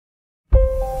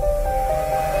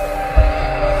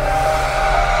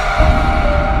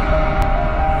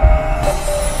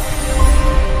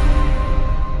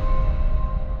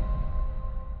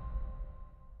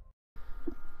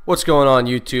What's going on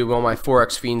YouTube, all my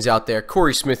Forex fiends out there?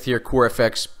 Corey Smith here,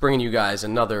 CoreFX, bringing you guys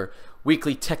another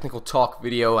weekly technical talk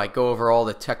video. I go over all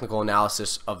the technical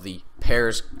analysis of the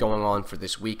pairs going on for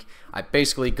this week. I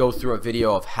basically go through a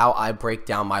video of how I break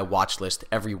down my watch list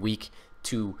every week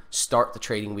to start the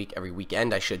trading week, every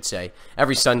weekend I should say.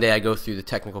 Every Sunday I go through the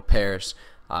technical pairs,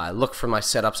 look for my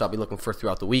setups I'll be looking for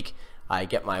throughout the week. I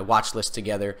get my watch list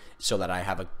together so that I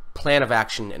have a plan of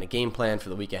action and a game plan for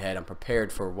the week ahead. I'm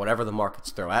prepared for whatever the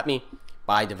markets throw at me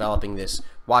by developing this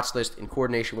watch list in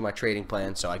coordination with my trading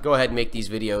plan. So I go ahead and make these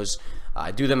videos.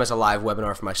 I do them as a live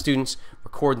webinar for my students,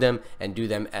 record them, and do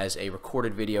them as a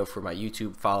recorded video for my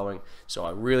YouTube following. So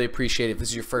I really appreciate it. If this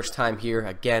is your first time here,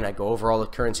 again, I go over all the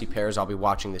currency pairs I'll be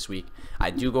watching this week.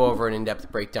 I do go over an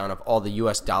in-depth breakdown of all the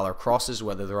US dollar crosses,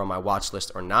 whether they're on my watch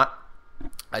list or not.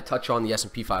 I touch on the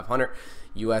S&P 500,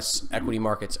 U.S. equity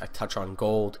markets, I touch on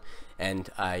gold, and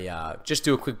I just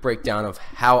do a quick breakdown of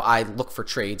how I look for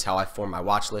trades, how I form my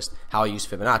watch list, how I use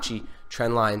Fibonacci,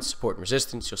 trend lines, support and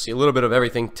resistance. You'll see a little bit of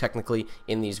everything technically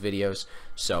in these videos,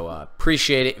 so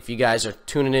appreciate it. If you guys are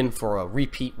tuning in for a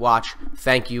repeat watch,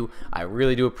 thank you. I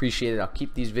really do appreciate it. I'll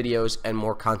keep these videos and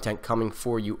more content coming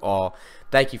for you all.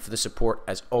 Thank you for the support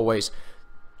as always.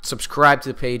 Subscribe to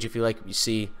the page if you like what you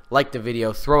see, like the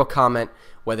video, throw a comment,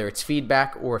 whether it's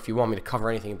feedback or if you want me to cover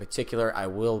anything in particular, I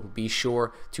will be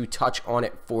sure to touch on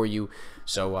it for you.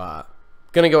 So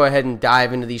gonna go ahead and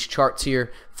dive into these charts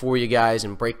here for you guys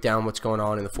and break down what's going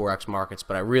on in the Forex markets.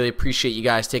 But I really appreciate you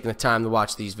guys taking the time to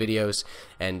watch these videos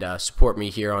and support me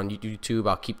here on YouTube.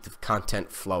 I'll keep the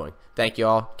content flowing. Thank you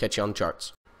all. Catch you on the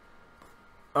charts.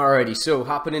 Alrighty, so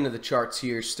hopping into the charts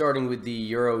here, starting with the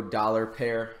euro-dollar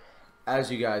pair.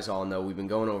 As you guys all know, we've been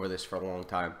going over this for a long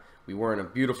time. We were in a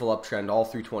beautiful uptrend all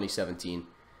through 2017.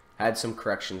 Had some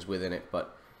corrections within it,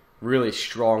 but really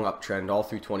strong uptrend all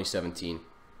through 2017.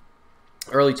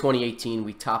 Early 2018,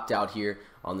 we topped out here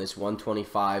on this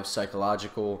 125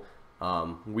 psychological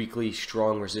weekly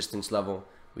strong resistance level.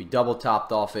 We double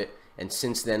topped off it, and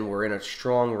since then we're in a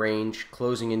strong range,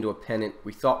 closing into a pennant.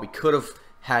 We thought we could have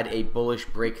had a bullish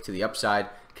break to the upside,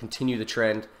 continue the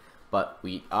trend, but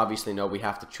we obviously know we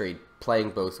have to trade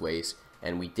playing both ways,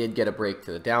 and we did get a break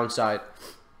to the downside.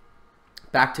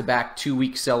 Back-to-back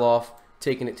 2-week sell-off,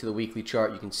 taking it to the weekly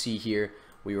chart. You can see here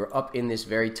we were up in this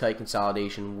very tight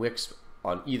consolidation, wicks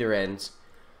on either ends.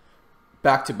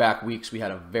 Back-to-back weeks, we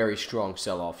had a very strong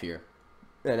sell-off here.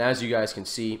 And as you guys can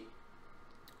see,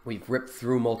 we've ripped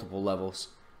through multiple levels.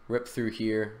 Ripped through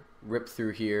here,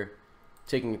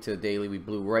 taking it to the daily. We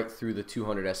blew right through the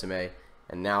 200 SMA.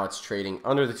 And now it's trading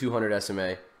under the 200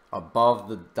 SMA, above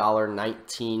the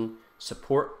 $1.19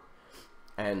 support.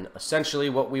 And essentially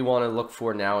what we want to look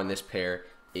for now in this pair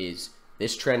is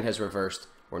this trend has reversed.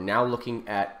 We're now looking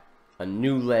at a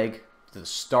new leg to the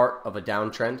start of a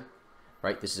downtrend,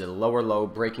 right? This is a lower low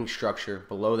breaking structure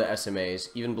below the SMAs,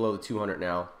 even below the 200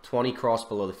 now. 20 cross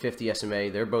below the 50 SMA.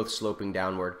 They're both sloping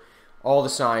downward. All the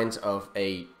signs of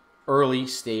a early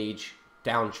stage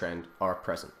downtrend are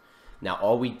present. Now,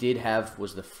 all we did have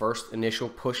was the first initial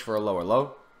push for a lower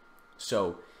low,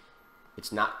 so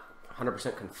it's not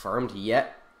 100% confirmed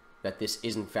yet that this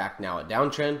is in fact now a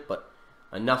downtrend, but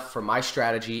enough for my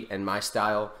strategy and my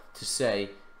style to say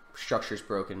structure's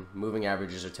broken, moving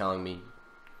averages are telling me,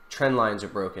 trend lines are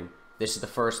broken. This is the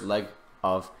first leg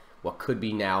of what could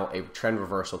be now a trend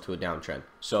reversal to a downtrend.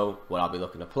 So what I'll be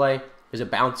looking to play is a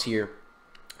bounce here.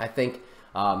 I think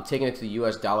taking it to the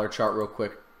US dollar chart real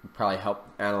quick, probably help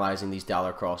analyzing these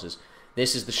dollar crosses.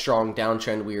 This is the strong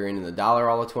downtrend we were in the dollar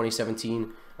all of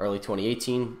 2017, early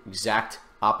 2018, exact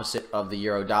opposite of the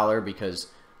euro dollar, because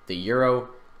the euro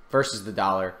versus the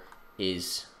dollar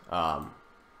is the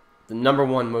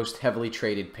 #1 most heavily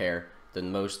traded pair, the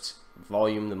most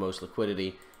volume, the most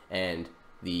liquidity, and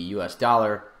the US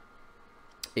dollar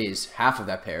is half of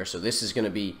that pair. So this is going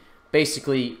to be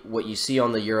basically what you see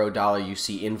on the euro dollar, you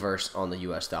see inverse on the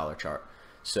US dollar chart.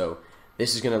 So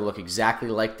this is going to look exactly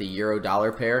like the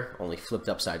euro-dollar pair, only flipped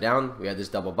upside down. We had this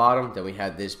double bottom, then we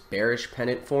had this bearish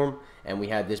pennant form, and we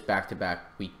had this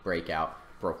back-to-back week breakout.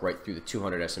 Broke right through the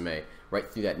 200 SMA, right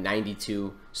through that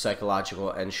 92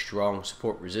 psychological and strong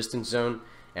support resistance zone,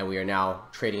 and we are now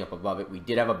trading up above it. We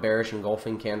did have a bearish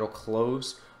engulfing candle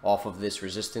close off of this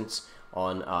resistance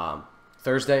on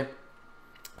Thursday.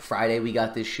 Friday, we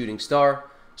got this shooting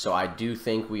star, so I do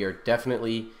think we are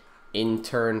definitely in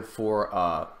turn for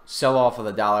a sell-off of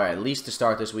the dollar, at least to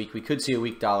start this week. We could see a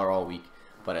weak dollar all week,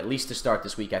 but at least to start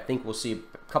this week, I think we'll see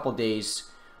a couple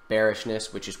days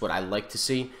bearishness, which is what I like to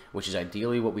see, which is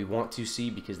ideally what we want to see,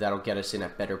 because that'll get us in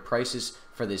at better prices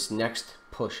for this next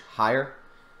push higher.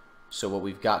 So what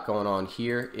we've got going on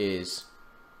here is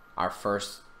our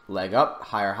first leg up,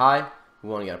 higher high. We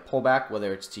want to get a pullback,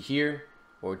 whether it's to here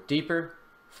or deeper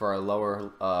for a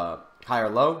lower, higher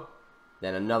low,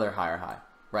 then another higher high,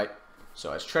 right?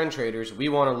 So as trend traders, we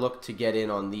want to look to get in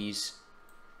on these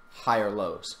higher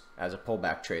lows as a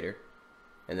pullback trader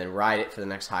and then ride it for the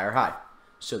next higher high.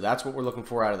 So that's what we're looking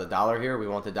for out of the dollar here. We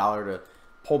want the dollar to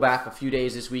pull back a few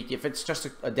days this week. If it's just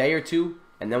a day or two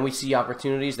and then we see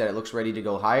opportunities that it looks ready to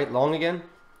go high long again,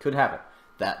 could happen.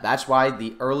 That's why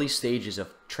the early stages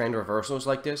of trend reversals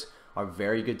like this are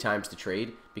very good times to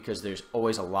trade, because there's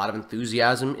always a lot of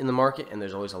enthusiasm in the market and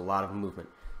there's always a lot of movement.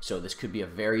 So this could be a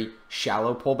very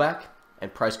shallow pullback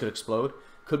and price could explode.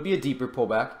 Could be a deeper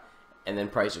pullback and then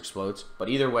price explodes. But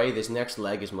either way, this next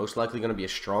leg is most likely going to be a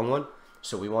strong one.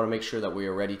 So we want to make sure that we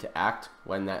are ready to act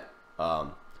when that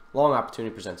long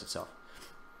opportunity presents itself.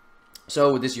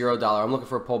 So with this euro dollar, I'm looking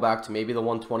for a pullback to maybe the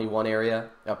 121 area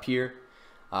up here.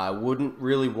 I wouldn't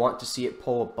really want to see it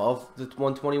pull above the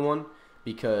 121,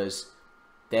 because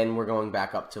then we're going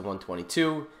back up to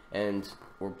 122 and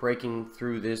we're breaking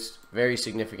through this very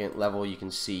significant level you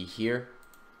can see here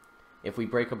if we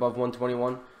break above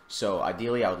 121. So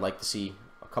ideally, I would like to see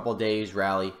a couple of days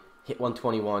rally, hit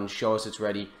 121, show us it's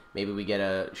ready. Maybe we get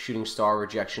a shooting star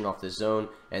rejection off this zone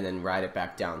and then ride it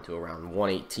back down to around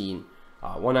 118.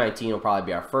 119 will probably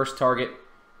be our first target,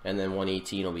 and then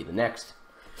 118 will be the next.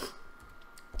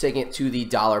 Taking it to the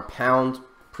dollar pound,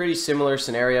 pretty similar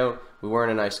scenario. We were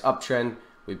in a nice uptrend.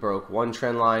 We broke one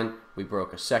trend line. We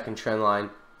broke a second trend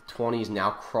line. 20 is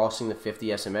now crossing the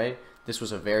 50 SMA. This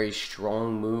was a very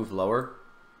strong move lower,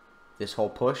 this whole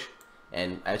push.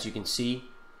 And as you can see,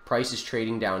 price is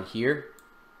trading down here.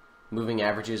 Moving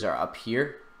averages are up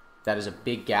here. That is a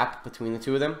big gap between the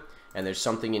two of them. And there's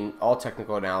something in all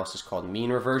technical analysis called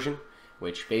mean reversion,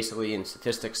 which basically in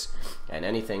statistics and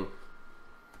anything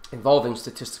involving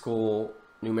statistical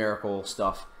numerical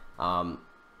stuff,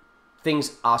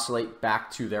 things oscillate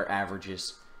back to their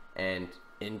averages. And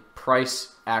in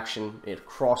price action, it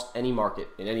crossed any market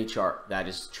in any chart, that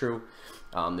is true.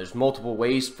 There's multiple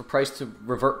ways for price to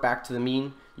revert back to the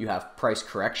mean. You have price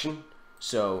correction.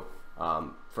 So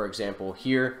for example,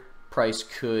 here price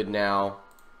could now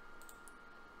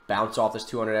bounce off this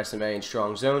 200 SMA in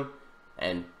strong zone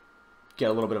and get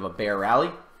a little bit of a bear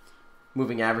rally.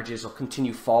 Moving averages will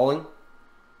continue falling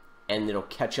and it'll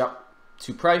catch up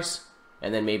to price,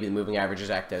 and then maybe the moving averages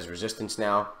act as resistance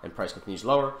now and price continues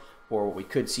lower. Or what we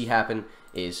could see happen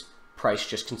is price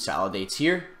just consolidates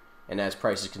here, and as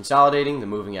price is consolidating, the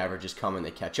moving averages come and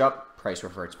they catch up, price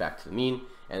reverts back to the mean,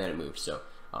 and then it moves. So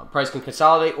price can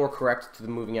consolidate or correct to the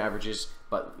moving averages,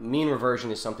 but mean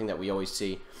reversion is something that we always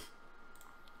see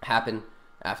happen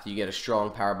after you get a strong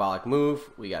parabolic move.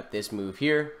 We got this move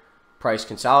here, price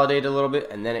consolidated a little bit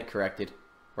and then it corrected,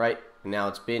 right? And now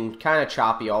it's been kind of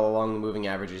choppy all along the moving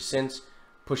averages since.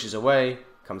 Pushes away,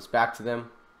 comes back to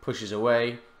them, pushes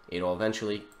away, it'll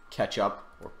eventually catch up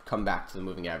or come back to the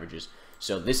moving averages.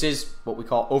 So this is what we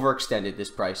call overextended, this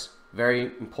price.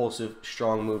 Very impulsive,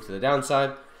 strong move to the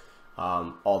downside.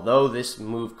 Although this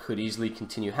move could easily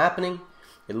continue happening,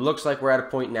 it looks like we're at a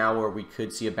point now where we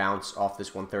could see a bounce off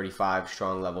this 135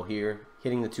 strong level here,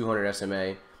 hitting the 200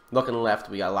 SMA. Looking left,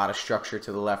 we got a lot of structure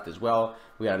to the left as well.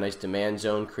 We got a nice demand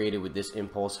zone created with this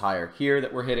impulse higher here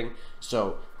that we're hitting.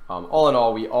 So all in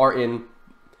all, we are in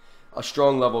a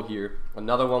strong level here.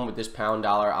 Another one with this pound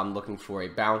dollar, I'm looking for a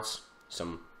bounce,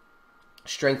 some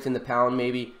strength in the pound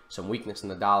maybe, some weakness in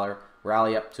the dollar.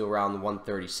 Rally up to around the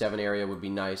 137 area would be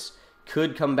nice.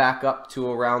 Could come back up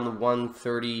to around the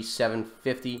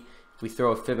 137.50. If we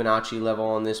throw a Fibonacci level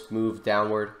on this move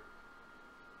downward,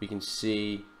 we can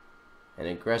see an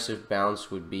aggressive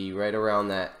bounce would be right around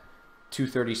that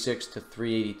 236 to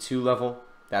 382 level.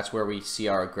 That's where we see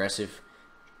our aggressive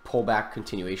pullback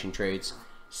continuation trades.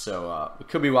 So we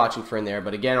could be watching for in there.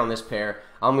 But again, on this pair,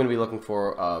 I'm going to be looking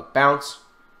for a bounce.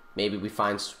 Maybe we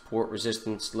find support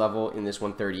resistance level in this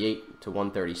 138 to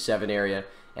 137 area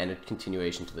and a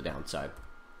continuation to the downside.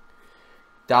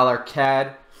 Dollar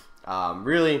CAD,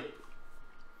 really,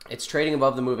 it's trading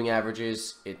above the moving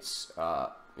averages. It's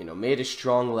made a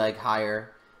strong leg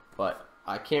higher, but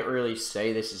I can't really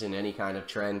say this is in any kind of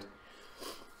trend.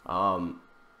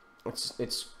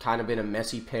 It's kind of been a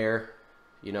messy pair.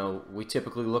 We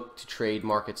typically look to trade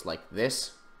markets like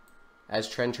this as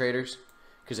trend traders,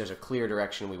 because there's a clear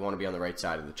direction. We want to be on the right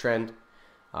side of the trend.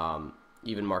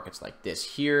 Even markets like this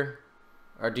here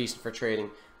are decent for trading,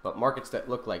 but markets that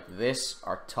look like this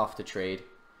are tough to trade.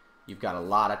 You've got a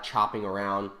lot of chopping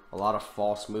around, a lot of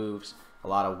false moves, a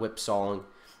lot of whipsawing.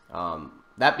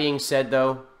 That being said,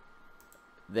 though,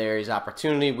 there is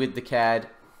opportunity with the CAD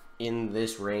in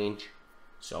this range.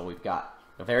 So we've got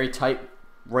a very tight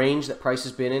range that price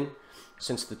has been in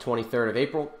since the 23rd of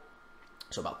April,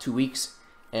 so about 2 weeks.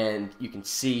 And you can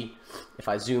see, if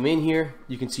I zoom in here,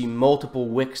 you can see multiple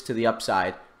wicks to the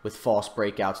upside with false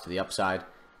breakouts to the upside.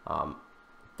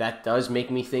 That does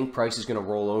make me think price is going to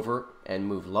roll over and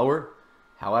move lower.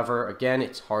 However, again,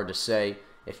 it's hard to say.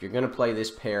 If you're going to play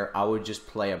this pair, I would just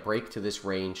play a break to this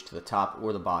range to the top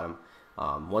or the bottom.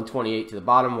 128 to the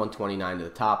bottom, 129 to the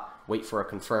top. Wait for a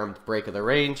confirmed break of the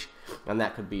range, and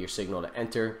that could be your signal to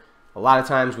enter. A lot of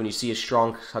times when you see a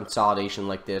strong consolidation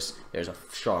like this, there's a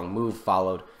strong move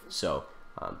followed. So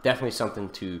definitely something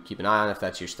to keep an eye on if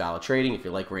that's your style of trading. If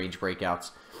you like range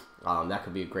breakouts, that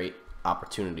could be a great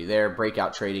opportunity there.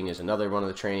 Breakout trading is another one of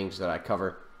the trainings that I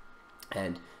cover,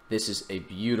 and this is a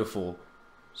beautiful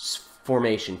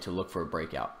formation to look for a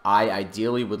breakout. I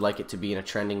ideally would like it to be in a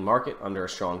trending market under a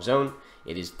strong zone.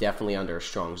 It is definitely under a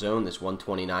strong zone. This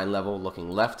 129 level looking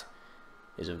left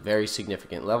is a very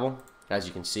significant level. As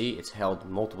you can see, it's held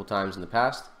multiple times in the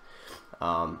past.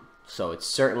 So it's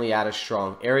certainly at a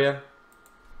strong area,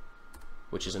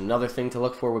 which is another thing to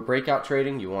look for with breakout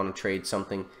trading. You want to trade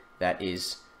something that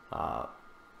is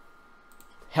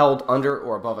held under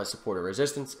or above a support or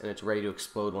resistance, and it's ready to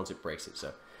explode once it breaks it.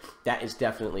 So that is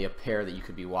definitely a pair that you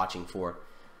could be watching for.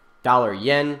 Dollar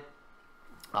yen.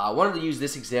 I wanted to use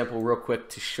this example real quick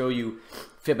to show you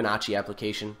Fibonacci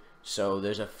application. So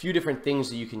there's a few different things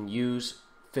that you can use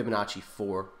Fibonacci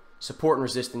for. Support and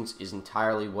resistance is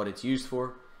entirely what it's used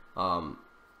for.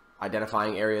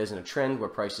 Identifying areas in a trend where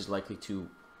price is likely to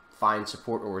find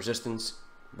support or resistance,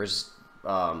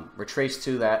 retrace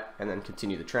to that, and then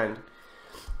continue the trend.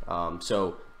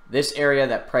 So this area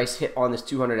that price hit on this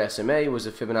 200 SMA was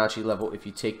a Fibonacci level. If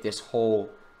you take this whole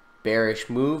bearish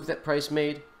move that price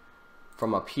made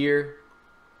from up here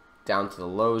down to the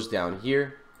lows down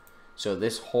here, so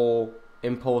this whole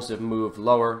impulsive move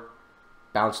lower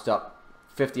bounced up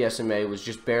 50 SMA, was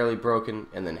just barely broken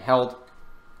and then held.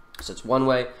 So it's one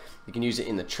way. You can use it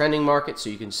in the trending market. So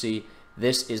you can see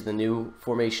this is the new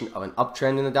formation of an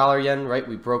uptrend in the dollar yen, right?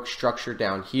 We broke structure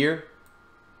down here,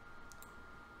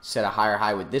 set a higher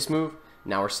high with this move.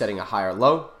 Now we're setting a higher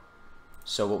low.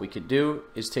 So what we could do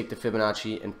is take the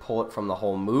Fibonacci and pull it from the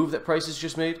whole move that price has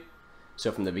just made.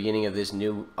 So from the beginning of this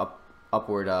new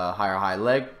upward higher high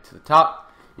leg to the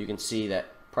top, you can see that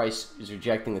price is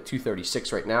rejecting the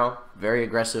 236 right now. Very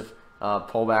aggressive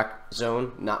pullback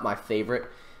zone. Not my favorite.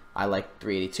 I like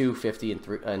 382, 50,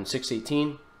 and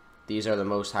 618. These are the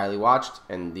most highly watched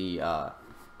and the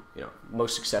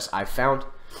most success I've found.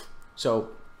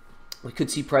 So we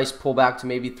could see price pull back to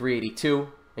maybe 382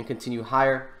 and continue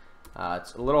higher.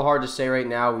 It's a little hard to say right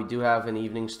now. We do have an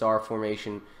evening star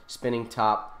formation, spinning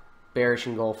top, bearish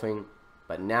engulfing,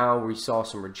 but now we saw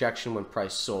some rejection when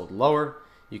price sold lower.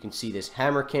 You can see this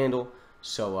hammer candle.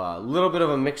 So a little bit of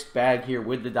a mixed bag here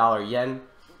with the dollar yen.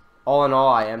 All in all,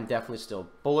 I am definitely still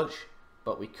bullish,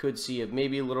 but we could see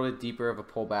maybe a little bit deeper of a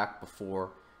pullback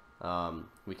before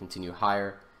we continue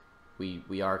higher.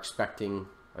 We are expecting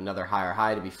another higher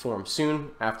high to be formed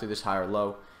soon after this higher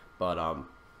low, but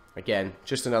again,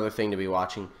 just another thing to be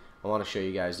watching. I want to show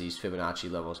you guys these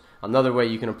Fibonacci levels. Another way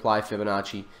you can apply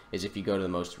Fibonacci is if you go to the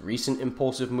most recent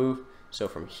impulsive move. So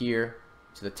from here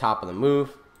to the top of the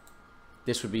move,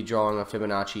 this would be drawing a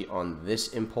Fibonacci on this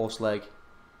impulse leg,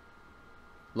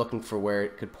 looking for where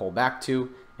it could pull back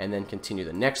to, and then continue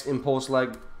the next impulse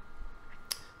leg.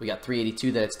 We got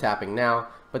 382 that it's tapping now,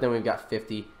 but then we've got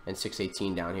 50 and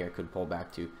 618 down here it could pull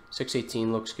back to.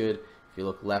 618 looks good. If you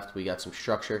look left, we got some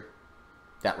structure.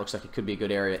 That looks like it could be a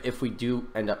good area if we do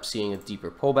end up seeing a deeper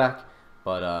pullback.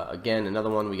 But again, another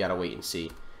one we got to wait and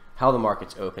see how the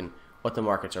markets open, what the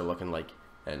markets are looking like,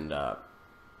 and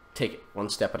take it one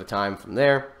step at a time from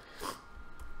there.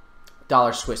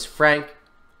 Dollar Swiss franc.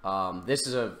 This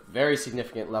is a very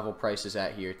significant level price is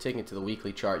at here. Taking it to the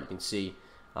weekly chart, you can see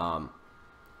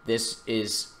this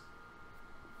is,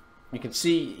 you can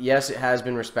see, yes, it has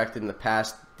been respected in the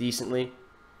past decently.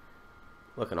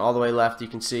 Looking all the way left, you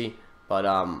can see, but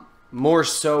more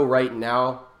so right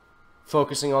now,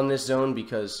 focusing on this zone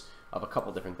because of a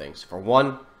couple different things. For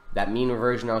one, that mean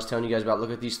reversion I was telling you guys about.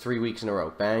 Look at these 3 weeks in a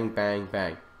row. Bang, bang,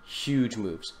 bang. Huge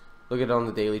moves. Look at it on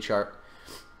the daily chart.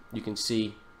 You can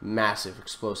see massive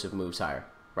explosive moves higher,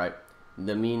 right?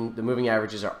 The moving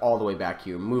averages are all the way back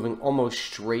here, moving almost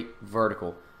straight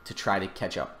vertical to try to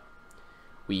catch up.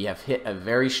 We have hit a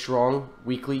very strong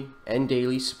weekly and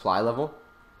daily supply level.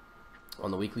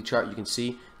 On the weekly chart, you can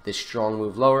see this strong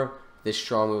move lower, this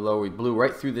strong move lower. We blew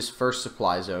right through this first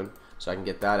supply zone, so I can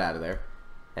get that out of there.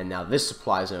 And now this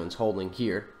supply zone is holding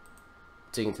here.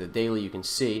 Digging to the daily, you can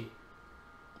see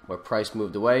where price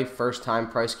moved away. First time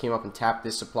price came up and tapped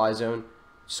this supply zone,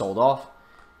 sold off.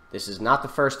 This is not the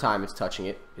first time it's touching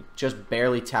it. It just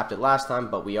barely tapped it last time,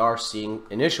 but we are seeing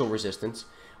initial resistance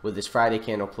with this Friday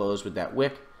candle close with that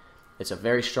wick. It's a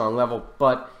very strong level,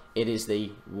 but it is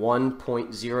the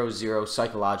 1.00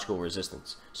 psychological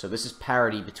resistance. So this is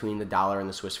parity between the dollar and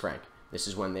the Swiss franc. This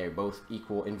is when they're both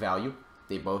equal in value.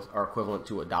 They both are equivalent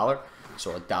to a dollar.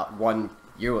 So one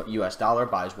US dollar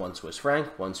buys one Swiss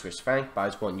franc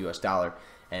buys one US dollar.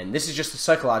 And this is just a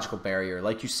psychological barrier,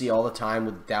 like you see all the time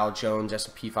with Dow Jones,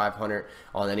 S&P 500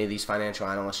 on any of these financial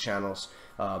analyst channels.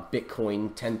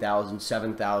 Bitcoin, 10,000,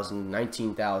 7,000,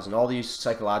 19,000, all these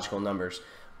psychological numbers.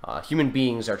 Human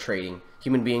beings are trading.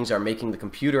 Human beings are making the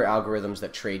computer algorithms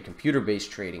that trade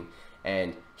computer-based trading.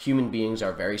 And human beings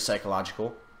are very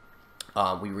psychological.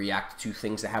 We react to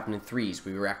things that happen in threes.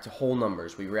 We react to whole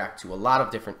numbers. We react to a lot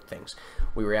of different things.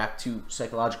 We react to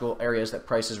psychological areas that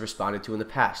prices responded to in the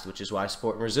past, which is why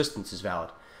support and resistance is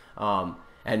valid.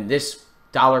 And this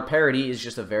dollar parity is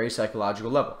just a very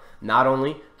psychological level. Not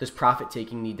only does profit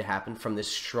taking need to happen from this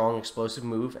strong explosive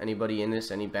move, anybody in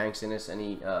this, any banks in this,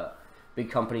 any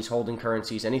big companies holding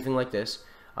currencies, anything like this,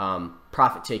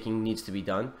 profit taking needs to be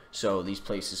done. So these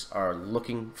places are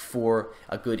looking for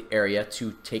a good area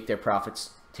to take their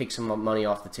profits, take some money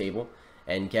off the table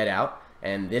and get out.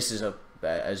 And this is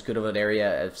as good of an area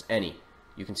as any.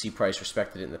 You can see price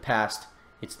respected it in the past.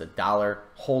 It's the dollar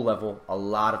whole level. A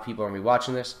lot of people are going to be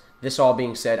watching this. This all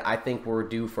being said, I think we're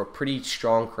due for a pretty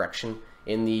strong correction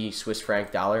in the Swiss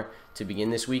franc dollar to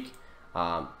begin this week.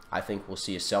 I think we'll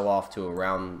see a sell-off to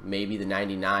around maybe the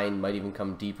 99, might even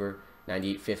come deeper,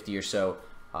 98.50 or so.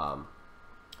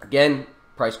 Again,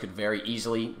 price could very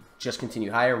easily just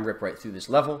continue higher and rip right through this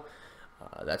level.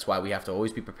 That's why we have to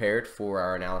always be prepared for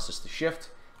our analysis to shift.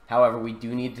 However, we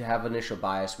do need to have initial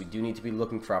bias. We do need to be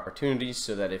looking for opportunities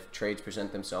so that if trades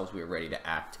present themselves, we are ready to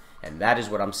act. And that is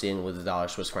what I'm seeing with the dollar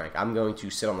Swiss franc. I'm going to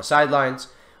sit on the sidelines,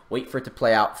 wait for it to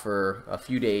play out for a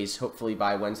few days. Hopefully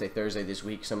by Wednesday, Thursday this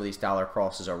week, some of these dollar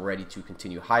crosses are ready to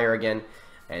continue higher again.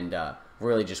 And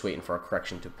really just waiting for a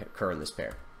correction to occur in this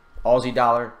pair. Aussie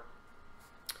dollar,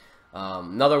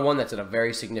 another one that's at a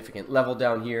very significant level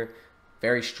down here.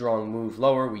 Very strong move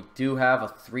lower. We do have a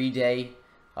 3-day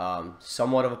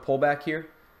somewhat of a pullback here.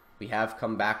 We have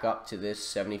come back up to this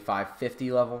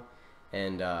 75.50 level,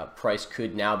 and price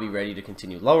could now be ready to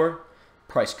continue lower.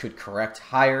 Price could correct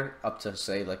higher up to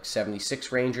say like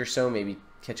 76 range or so, maybe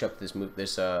catch up this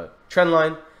trend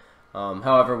line.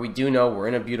 However, we do know we're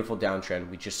in a beautiful downtrend.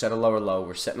 We just set a lower low.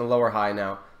 We're setting a lower high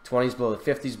now. 20s below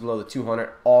the 50s, below the 200,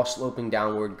 all sloping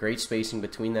downward. Great spacing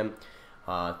between them.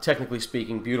 Technically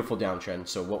speaking, beautiful downtrend.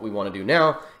 So what we want to do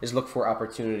now is look for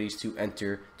opportunities to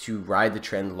enter to ride the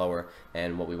trend lower.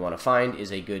 And what we want to find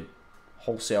is a good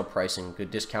wholesale pricing,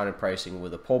 good discounted pricing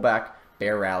with a pullback,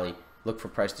 bear rally. Look for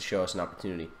price to show us an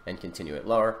opportunity and continue it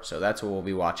lower. So that's what we'll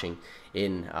be watching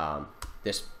in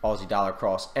this Aussie dollar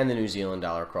cross and the New Zealand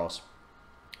dollar cross.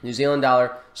 New Zealand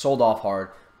dollar sold off hard,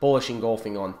 bullish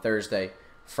engulfing on Thursday.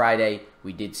 Friday,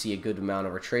 we did see a good amount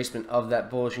of retracement of that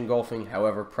bullish engulfing.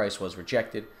 However, price was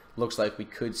rejected. Looks like we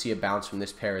could see a bounce from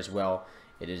this pair as well.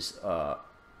 It is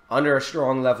under a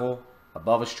strong level,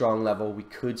 above a strong level. We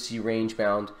could see range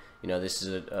bound. You know, this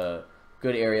is a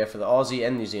good area for the Aussie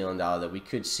and New Zealand dollar that we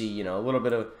could see, you know, a little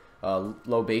bit of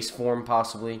low base form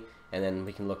possibly. And then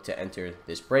we can look to enter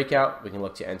this breakout. We can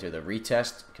look to enter the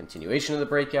retest, continuation of the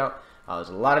breakout. There's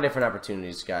a lot of different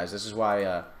opportunities, guys. This is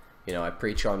why you know, I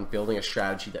preach on building a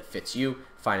strategy that fits you,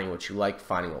 finding what you like,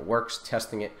 finding what works,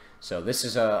 testing it. So this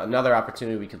is another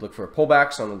opportunity. We could look for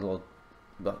pullbacks on a little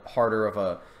harder of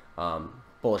a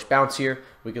bullish bounce here.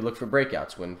 We could look for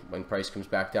breakouts when price comes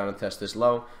back down and tests this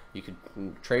low. You could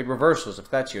trade reversals if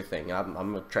that's your thing.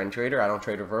 I'm a trend trader. I don't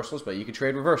trade reversals, but you could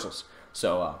trade reversals.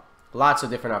 So lots of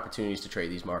different opportunities to trade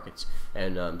these markets,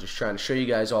 and just trying to show you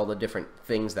guys all the different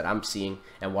things that I'm seeing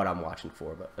and what I'm watching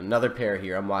for. But another pair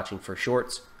here, I'm watching for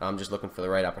shorts. I'm just looking for the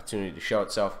right opportunity to show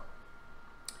itself.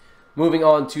 Moving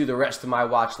on to the rest of my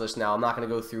watch list now. I'm not going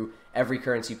to go through every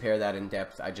currency pair that in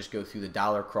depth. I just go through the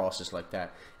dollar crosses like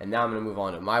that. And now I'm going to move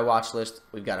on to my watch list.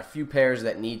 We've got a few pairs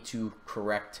that need to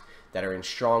correct, that are in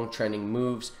strong trending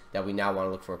moves that we now want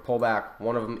to look for a pullback.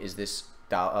 One of them is this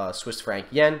Swiss franc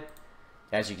yen.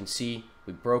 As you can see,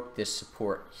 we broke this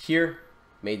support here,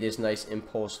 made this nice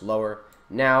impulse lower.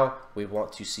 Now we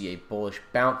want to see a bullish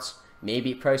bounce.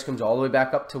 Maybe price comes all the way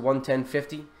back up to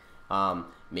 110.50.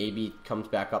 Maybe it comes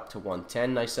back up to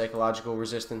 110, nice psychological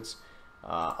resistance.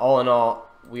 All in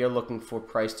all, we are looking for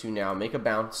price to now make a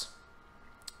bounce.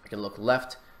 I can look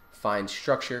left, find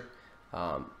structure.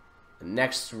 The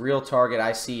next real target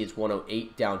I see is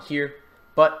 108 down here.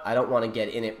 But I don't want to get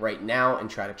in it right now and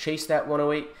try to chase that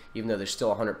 108, even though there's still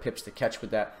 100 pips to catch with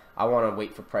that. I want to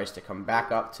wait for price to come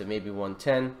back up to maybe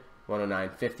 110,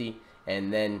 109.50,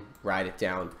 and then ride it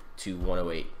down to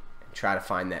 108 and try to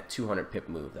find that 200 pip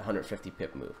move, the 150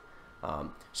 pip move.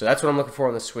 So that's what I'm looking for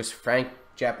on the Swiss franc,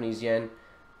 Japanese yen.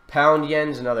 Pound yen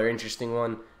is another interesting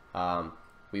one.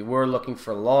 We were looking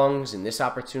for longs in this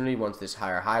opportunity once this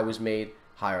higher high was made,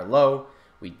 higher low.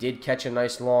 We did catch a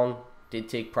nice long, did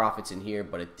take profits in here,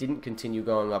 but it didn't continue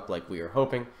going up like we were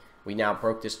hoping. We now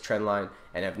broke this trend line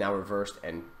and have now reversed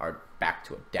and are back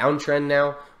to a downtrend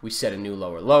now. We set a new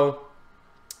lower low.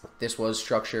 This was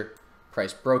structure.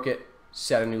 Price broke it,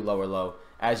 set a new lower low.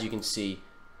 As you can see,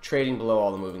 trading below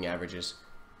all the moving averages.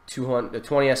 The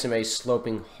 20 SMA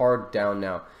sloping hard down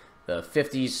now. The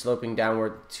 50s sloping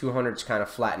downward. 200's kind of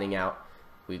flattening out.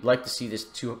 We'd like to see this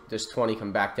 20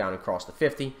 come back down and cross the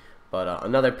 50. But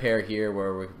another pair here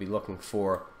where we could be looking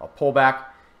for a pullback.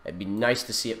 It'd be nice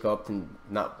to see it go up to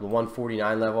not the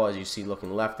 149 level, as you see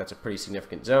looking left. That's a pretty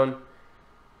significant zone.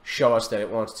 Show us that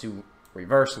it wants to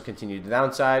reverse and continue to the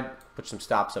downside. Put some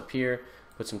stops up here.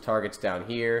 Put some targets down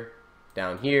here,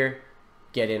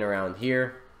 get in around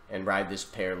here, and ride this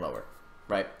pair lower,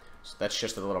 right? So that's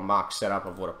just a little mock setup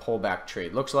of what a pullback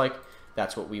trade looks like.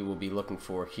 That's what we will be looking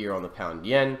for here on the pound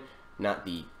yen. Not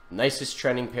the nicest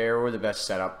trending pair or the best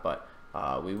setup, but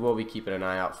we will be keeping an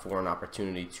eye out for an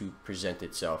opportunity to present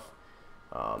itself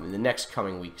in the next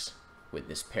coming weeks with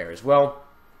this pair as well.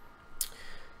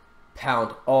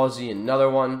 Pound Aussie, another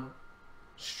one.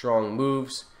 Strong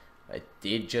moves. I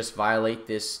did just violate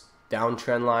this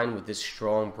downtrend line with this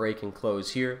strong break and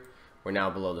close here. We're now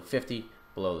below the 50,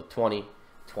 below the 20.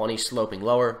 20 sloping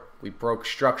lower. We broke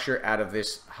structure out of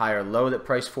this higher low that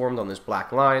price formed on this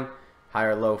black line.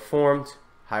 Higher low formed,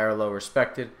 higher low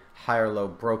respected, higher low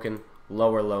broken,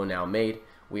 lower low now made.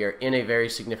 We are in a very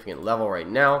significant level right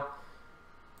now,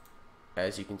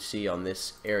 as you can see on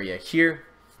this area here.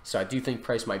 So I do think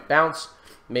price might bounce.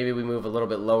 Maybe we move a little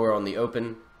bit lower on the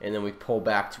open and then we pull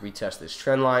back to retest this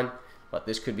trend line. But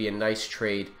this could be a nice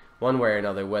trade one way or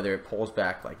another, whether it pulls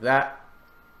back like that,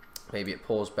 maybe it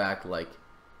pulls back like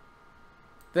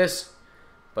this.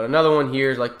 But another one here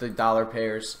is like the dollar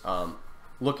pairs.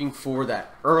 Looking for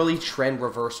that early trend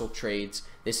reversal trades.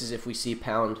 This is if we see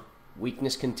pound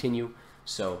weakness continue.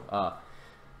 So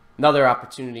another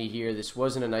opportunity here. This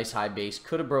wasn't a nice high base.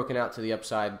 Could have broken out to the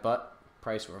upside, but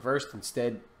price reversed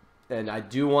instead. And I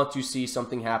do want to see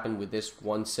something happen with this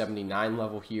 179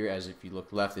 level here, as if you look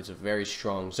left, it's a very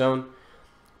strong zone.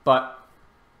 But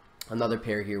another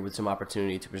pair here with some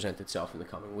opportunity to present itself in the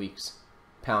coming weeks.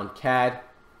 Pound CAD.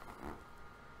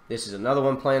 This is another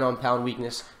one playing on pound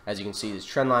weakness. As you can see, this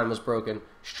trend line was broken,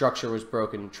 structure was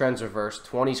broken, trends reversed,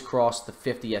 20s crossed the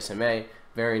 50 SMA.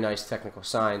 Very nice technical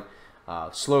sign.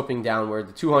 Sloping downward.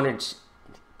 The 200's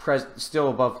still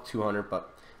above 200, but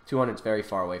 200 is very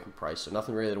far away from price, so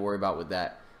nothing really to worry about with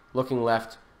that. Looking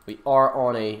left, we are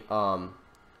on a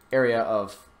area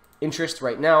of interest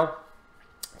right now.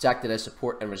 It's acted as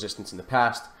support and resistance in the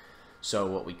past. So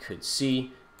what we could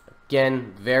see,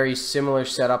 again, very similar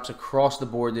setups across the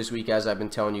board this week, as I've been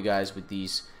telling you guys with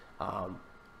these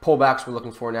pullbacks we're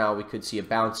looking for now. We could see a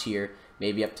bounce here,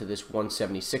 maybe up to this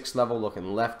 176 level.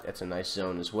 Looking left, that's a nice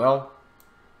zone as well.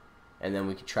 And then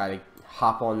we could try to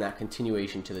hop on that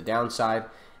continuation to the downside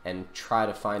and try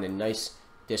to find a nice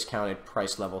discounted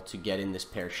price level to get in this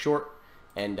pair short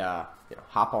and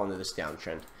hop onto this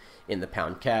downtrend in the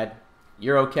pound CAD.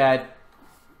 Euro CAD,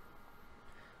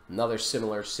 another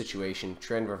similar situation,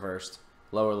 trend reversed,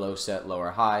 lower low set,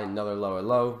 lower high, another lower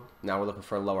low. Now we're looking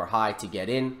for a lower high to get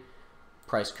in.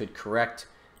 Price could correct.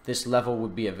 This level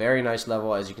would be a very nice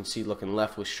level, as you can see looking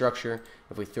left with structure.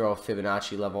 If we throw a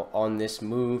Fibonacci level on this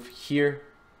move here,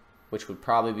 which would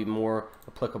probably be more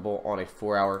applicable on a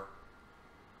 4-hour.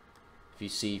 If you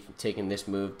see taking this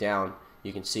move down,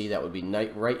 you can see that would be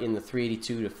right in the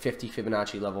 382 to 50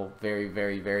 Fibonacci level. Very,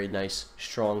 very, very nice,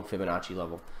 strong Fibonacci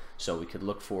level. So we could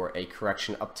look for a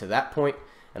correction up to that point.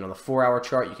 And on the 4-hour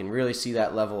chart, you can really see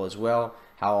that level as well,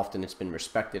 how often it's been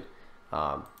respected.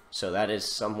 So that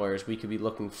is somewhere as we could be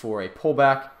looking for a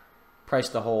pullback, price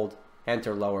to hold,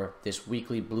 enter lower. This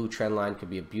weekly blue trend line could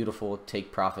be a beautiful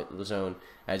take profit zone,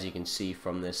 as you can see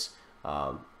from this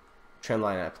trend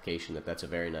line application. That's a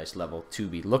very nice level to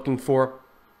be looking for.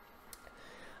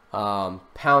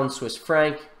 Pound Swiss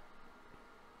franc.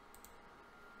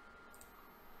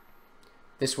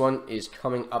 This one is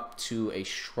coming up to a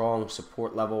strong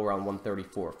support level around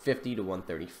 134.50 to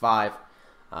 135.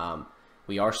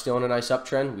 We are still in a nice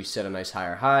uptrend. We set a nice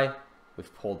higher high.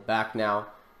 We've pulled back now,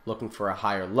 looking for a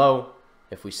higher low.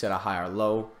 If we set a higher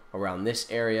low around this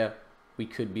area, we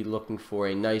could be looking for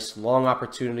a nice long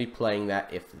opportunity, playing that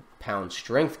if the pound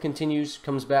strength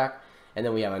comes back, And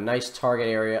then we have a nice target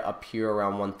area up here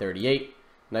around 138.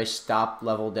 Nice stop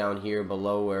level down here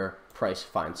below where price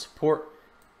finds support.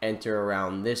 Enter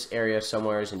around this area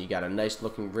somewheres, and you got a nice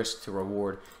looking risk to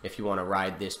reward if you want to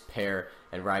ride this pair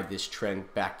and ride this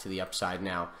trend back to the upside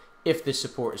now, if this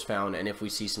support is found and if we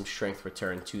see some strength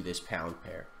return to this pound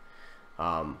pair.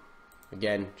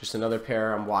 Again, just another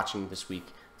pair I'm watching this week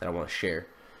that I want to share.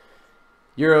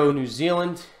 Euro New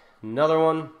Zealand, another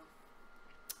one.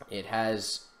 It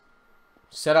has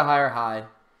set a higher high,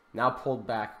 now pulled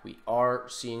back. We are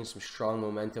seeing some strong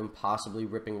momentum, possibly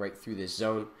ripping right through this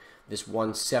zone. This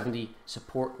 170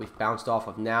 support we've bounced off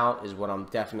of now is what I'm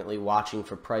definitely watching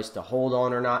for price to hold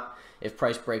on or not. If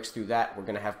price breaks through that, we're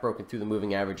going to have broken through the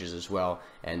moving averages as well,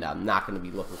 and I'm not going to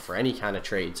be looking for any kind of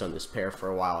trades on this pair for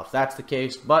a while if that's the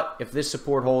case. But if this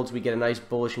support holds, we get a nice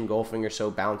bullish engulfing or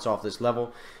so bounce off this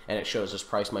level, and it shows us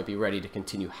price might be ready to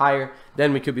continue higher,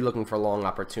 then we could be looking for long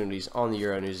opportunities on the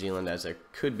Euro New Zealand, as there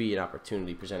could be an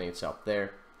opportunity presenting itself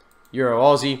there. Euro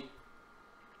Aussie.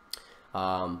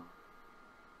 One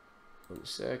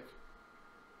sec.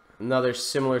 Another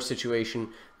similar situation.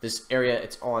 This area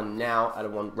it's on now at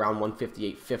around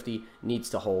 158.50 needs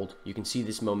to hold. You can see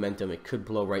this momentum. It could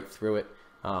blow right through it.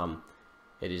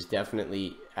 It is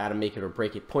definitely at a make it or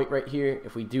break it point right here.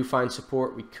 If we do find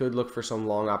support, we could look for some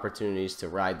long opportunities to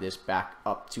ride this back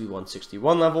up to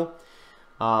 161 level.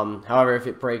 However, if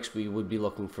it breaks, we would be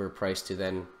looking for a price to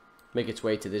then make its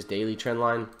way to this daily trend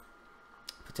line,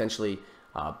 potentially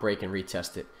break and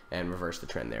retest it and reverse the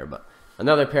trend there. But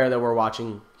another pair that we're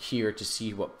watching here to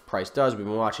see what price does. We've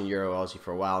been watching Euro Aussie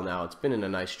for a while now. It's been in a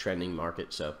nice trending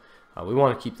market, so we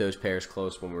want to keep those pairs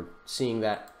close when we're seeing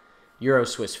that. Euro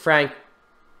Swiss franc,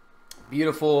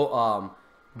 beautiful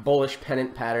bullish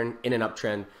pennant pattern in an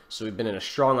uptrend. So we've been in a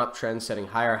strong uptrend, setting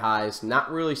higher highs,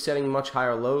 not really setting much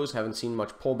higher lows, haven't seen much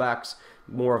pullbacks,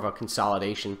 more of a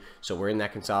consolidation. So we're in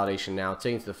that consolidation now.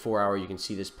 Taking to the 4 hour, you can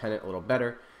see this pennant a little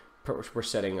better. We're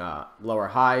setting lower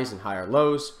highs and higher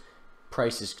lows.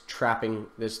 Price is trapping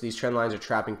this. These trend lines are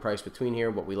trapping price between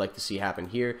here. What we like to see happen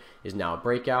here is now a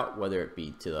breakout, whether it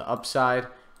be to the upside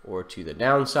or to the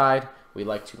downside. We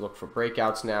like to look for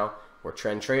breakouts now. We're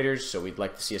trend traders, so we'd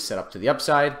like to see a setup to the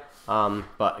upside.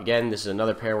 But again, this is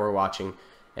another pair we're watching,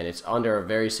 and it's under a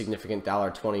very significant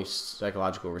 $1.20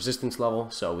 psychological resistance level.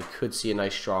 So we could see a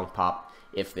nice strong pop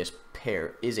if this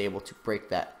pair is able to break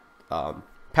that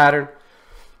pattern.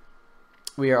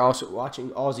 We are also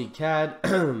watching Aussie CAD.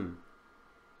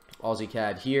 Aussie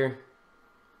CAD here.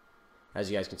 As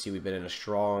you guys can see, we've been in a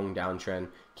strong downtrend.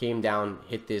 Came down,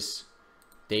 hit this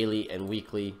daily and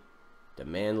weekly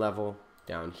demand level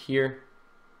down here.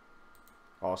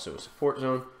 Also a support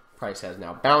zone. Price has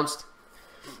now bounced.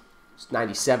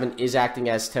 97 is acting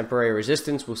as temporary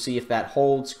resistance. We'll see if that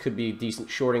holds. Could be a decent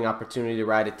shorting opportunity to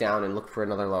ride it down and look for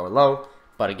another lower low.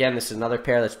 But again, this is another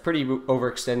pair that's pretty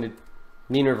overextended.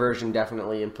 Mean reversion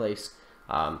definitely in place.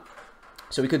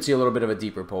 So we could see a little bit of a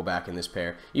deeper pullback in this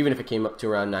pair. Even if it came up to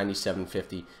around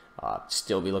 97.50,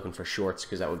 still be looking for shorts,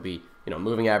 because that would be,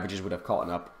 moving averages would have caught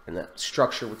up and that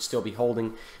structure would still be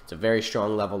holding. It's a very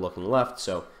strong level looking left.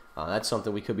 So that's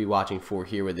something we could be watching for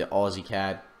here with the Aussie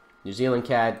CAD. New Zealand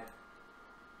CAD,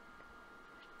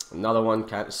 another one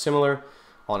kind of similar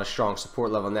on a strong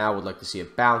support level now. Would like to see a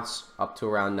bounce up to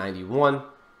around 91.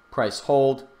 Price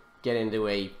hold, get into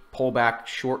a pullback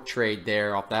short trade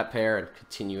there off that pair and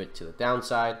continue it to the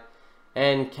downside.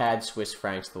 And CAD Swiss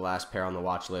francs, the last pair on the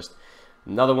watch list.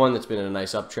 Another one that's been in a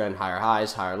nice uptrend, higher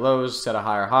highs, higher lows, set a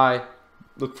higher high.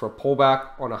 Look for a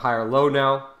pullback on a higher low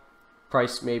now.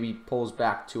 Price maybe pulls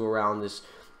back to around this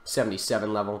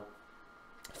 77 level.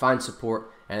 Find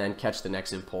support and then catch the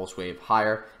next impulse wave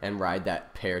higher and ride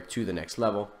that pair to the next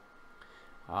level.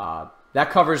 That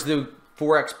covers the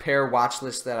Forex pair watch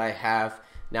list that I have.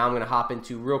 Now I'm going to hop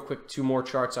into real quick 2 more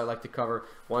charts I'd like to cover.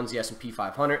 One's the S&P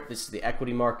 500. This is the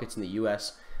equity markets in the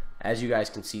U.S. As you guys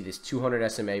can see, this 200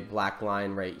 SMA black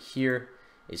line right here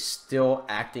is still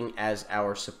acting as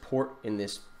our support in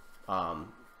this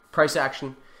price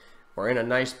action. We're in a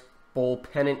nice bull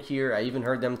pennant here. I even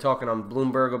heard them talking on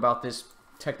Bloomberg about this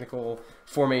technical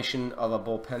formation of a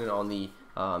bull pennant on the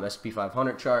S&P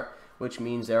 500 chart, which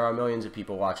means there are millions of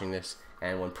people watching this.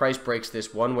 And when price breaks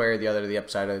this one way or the other to the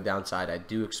upside or the downside, I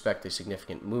do expect a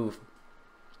significant move.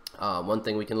 One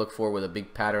thing we can look for with a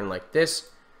big pattern like this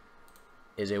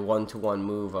is a 1-to-1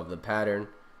 move of the pattern.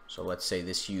 So let's say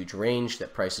this huge range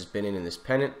that price has been in this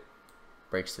pennant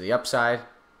breaks to the upside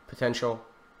potential,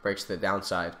 breaks to the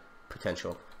downside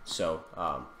potential. So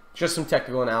just some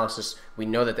technical analysis. We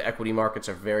know that the equity markets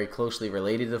are very closely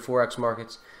related to the Forex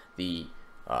markets. The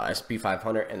S&P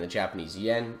 500 and the Japanese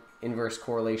yen, inverse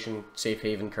correlation, safe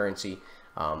haven currency.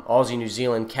 Aussie, New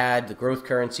Zealand, CAD, the growth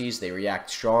currencies, they react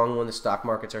strong when the stock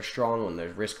markets are strong, when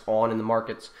there's risk on in the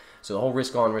markets. So the whole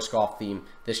risk on, risk off theme,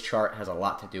 this chart has a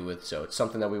lot to do with. So it's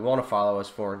something that we want to follow as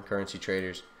foreign currency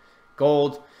traders.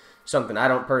 Gold, something I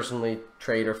don't personally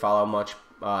trade or follow much.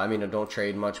 I don't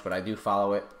trade much, but I do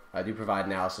follow it. I do provide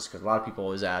analysis because a lot of people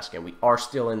always ask, and we are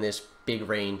still in this big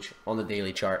range on the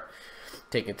daily chart.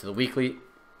 Taking it to the weekly,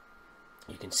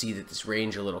 you can see that this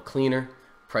range a little cleaner.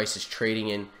 Price is trading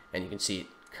in, and you can see it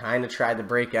kind of tried to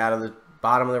break out of the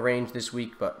bottom of the range this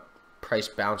week, but price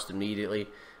bounced immediately.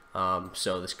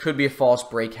 So this could be a false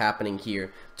break happening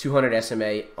here. 200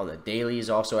 SMA on the daily is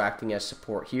also acting as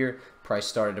support here. Price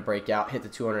started to break out, hit the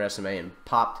 200 SMA and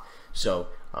popped. So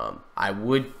I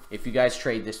would, if you guys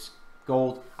trade this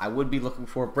gold, I would be looking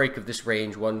for a break of this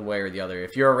range one way or the other.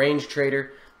 If you're a range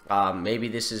trader, maybe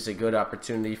this is a good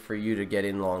opportunity for you to get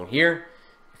in long here.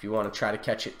 If you want to try to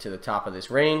catch it to the top of this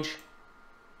range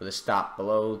with a stop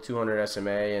below 200 SMA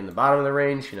and the bottom of the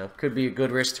range, could be a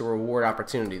good risk to reward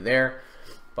opportunity there.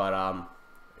 But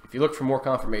if you look for more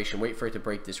confirmation, wait for it to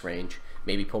break this range,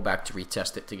 maybe pull back to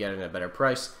retest it to get in a better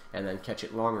price, and then catch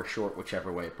it long or short,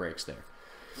 whichever way it breaks there.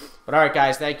 But all right,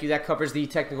 guys, thank you. That covers the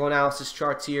technical analysis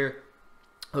charts here.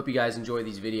 Hope you guys enjoy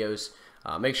these videos.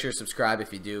 Make sure to subscribe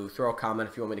if you do. Throw a comment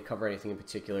if you want me to cover anything in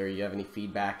particular. You have any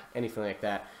feedback, anything like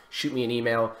that. Shoot me an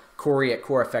email,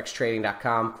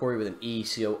 Corey@corefxtrading.com. Corey with an E,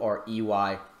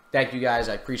 C-O-R-E-Y. Thank you, guys.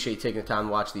 I appreciate you taking the time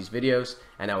to watch these videos,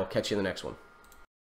 and I will catch you in the next one.